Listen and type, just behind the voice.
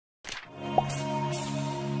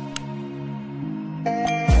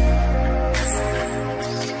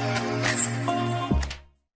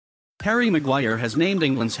Harry Maguire has named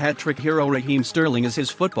England's hat-trick hero Raheem Sterling as his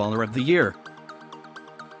Footballer of the Year.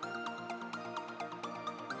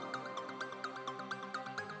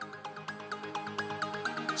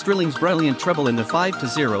 Sterling's brilliant treble in the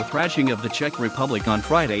 5-0 thrashing of the Czech Republic on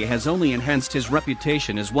Friday has only enhanced his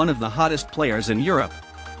reputation as one of the hottest players in Europe.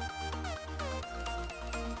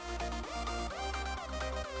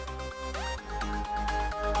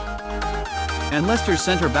 And Leicester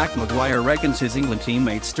centre-back Maguire reckons his England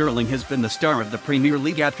teammate Sterling has been the star of the Premier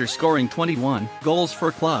League after scoring 21 goals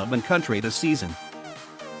for club and country this season.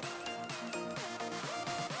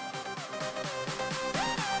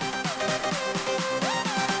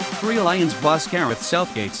 Three Lions boss Gareth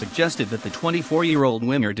Southgate suggested that the 24-year-old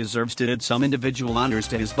winger deserves to add some individual honours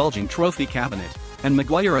to his bulging trophy cabinet, and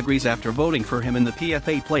Maguire agrees after voting for him in the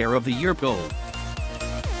PFA Player of the Year poll.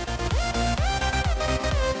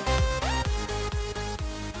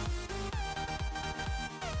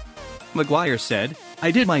 Maguire said,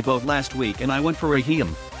 "I did my vote last week and I went for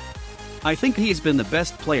Raheem. I think he's been the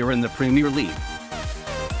best player in the Premier League.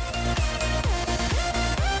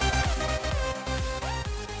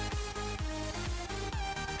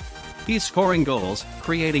 He's scoring goals,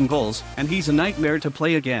 creating goals, and he's a nightmare to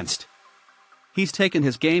play against. He's taken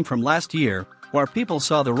his game from last year, where people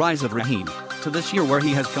saw the rise of Raheem, to this year where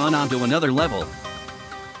he has gone on to another level."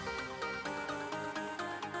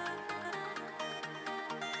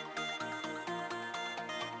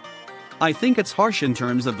 "I think it's harsh in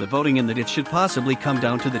terms of the voting in that it should possibly come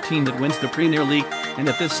down to the team that wins the Premier League, and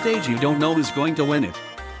at this stage you don't know who's going to win it.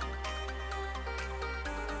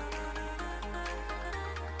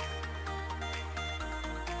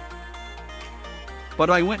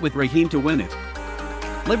 But I went with Raheem to win it.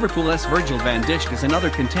 Liverpool's Virgil van Dijk is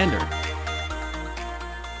another contender.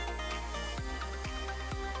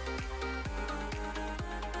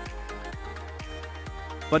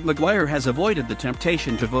 But Maguire has avoided the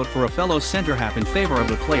temptation to vote for a fellow centre-half in favour of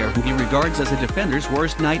a player who he regards as a defender's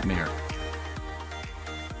worst nightmare.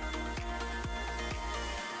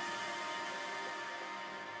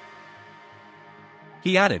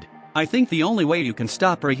 He added, "I think the only way you can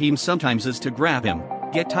stop Raheem sometimes is to grab him,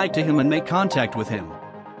 get tight to him and make contact with him.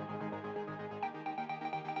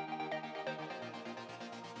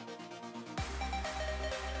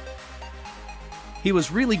 He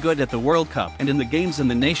was really good at the World Cup, and in the games in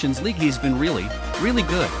the Nations League he's been really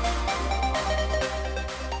good.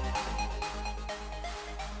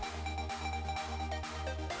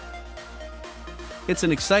 It's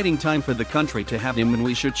an exciting time for the country to have him, and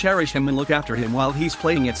we should cherish him and look after him while he's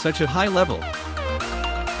playing at such a high level."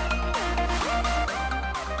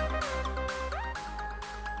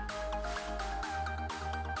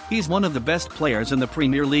 He's one of the best players in the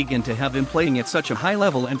Premier League, and to have him playing at such a high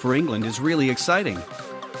level and for England is really exciting.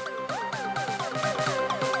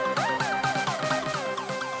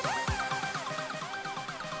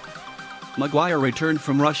 Maguire returned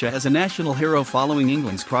from Russia as a national hero following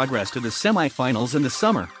England's progress to the semi-finals in the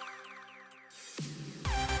summer.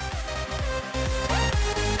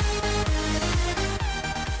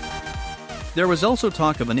 There was also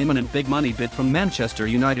talk of an imminent big money bid from Manchester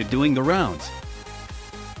United doing the rounds.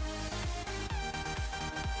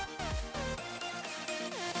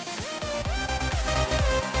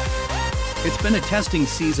 It's been a testing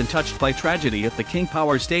season touched by tragedy at the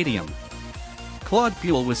KingPower Stadium. Claude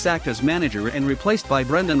Puel was sacked as manager and replaced by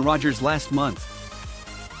Brendan Rodgers last month.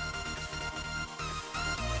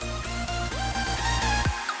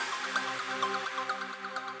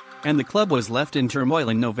 And the club was left in turmoil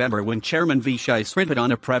in November when chairman Vichai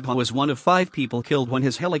Srivaddhanaprabha was one of 5 people killed when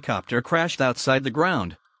his helicopter crashed outside the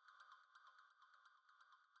ground.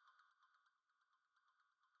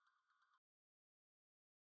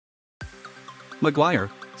 Maguire,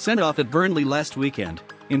 sent off at Burnley last weekend,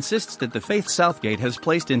 insists that the faith Southgate has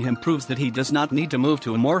placed in him proves that he does not need to move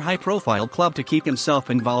to a more high-profile club to keep himself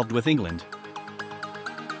involved with England.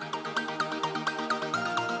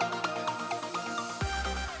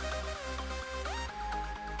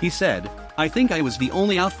 He said, "I think I was the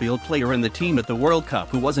only outfield player in the team at the World Cup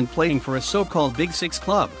who wasn't playing for a so-called Big Six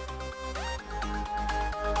club.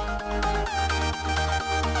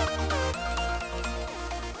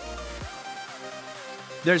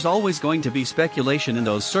 There's always going to be speculation in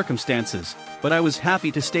those circumstances, but I was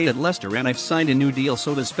happy to stay at Leicester and I've signed a new deal,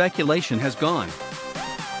 so the speculation has gone.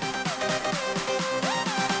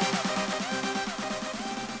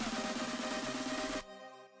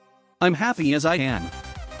 I'm happy as I am.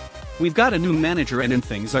 We've got a new manager and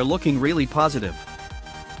things are looking really positive."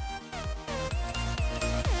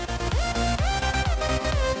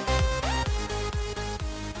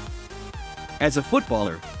 As a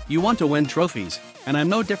footballer, you want to win trophies, and I'm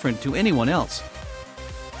no different to anyone else.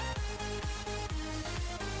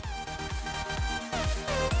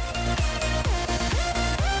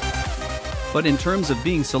 But in terms of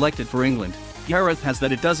being selected for England, Gareth has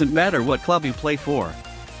that it doesn't matter what club you play for.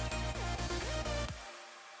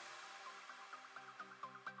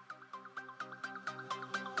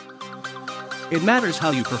 It matters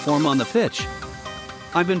how you perform on the pitch.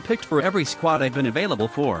 I've been picked for every squad I've been available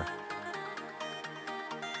for.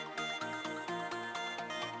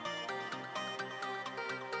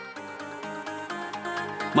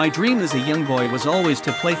 My dream as a young boy was always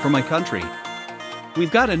to play for my country.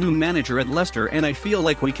 We've got a new manager at Leicester and I feel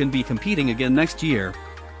like we can be competing again next year.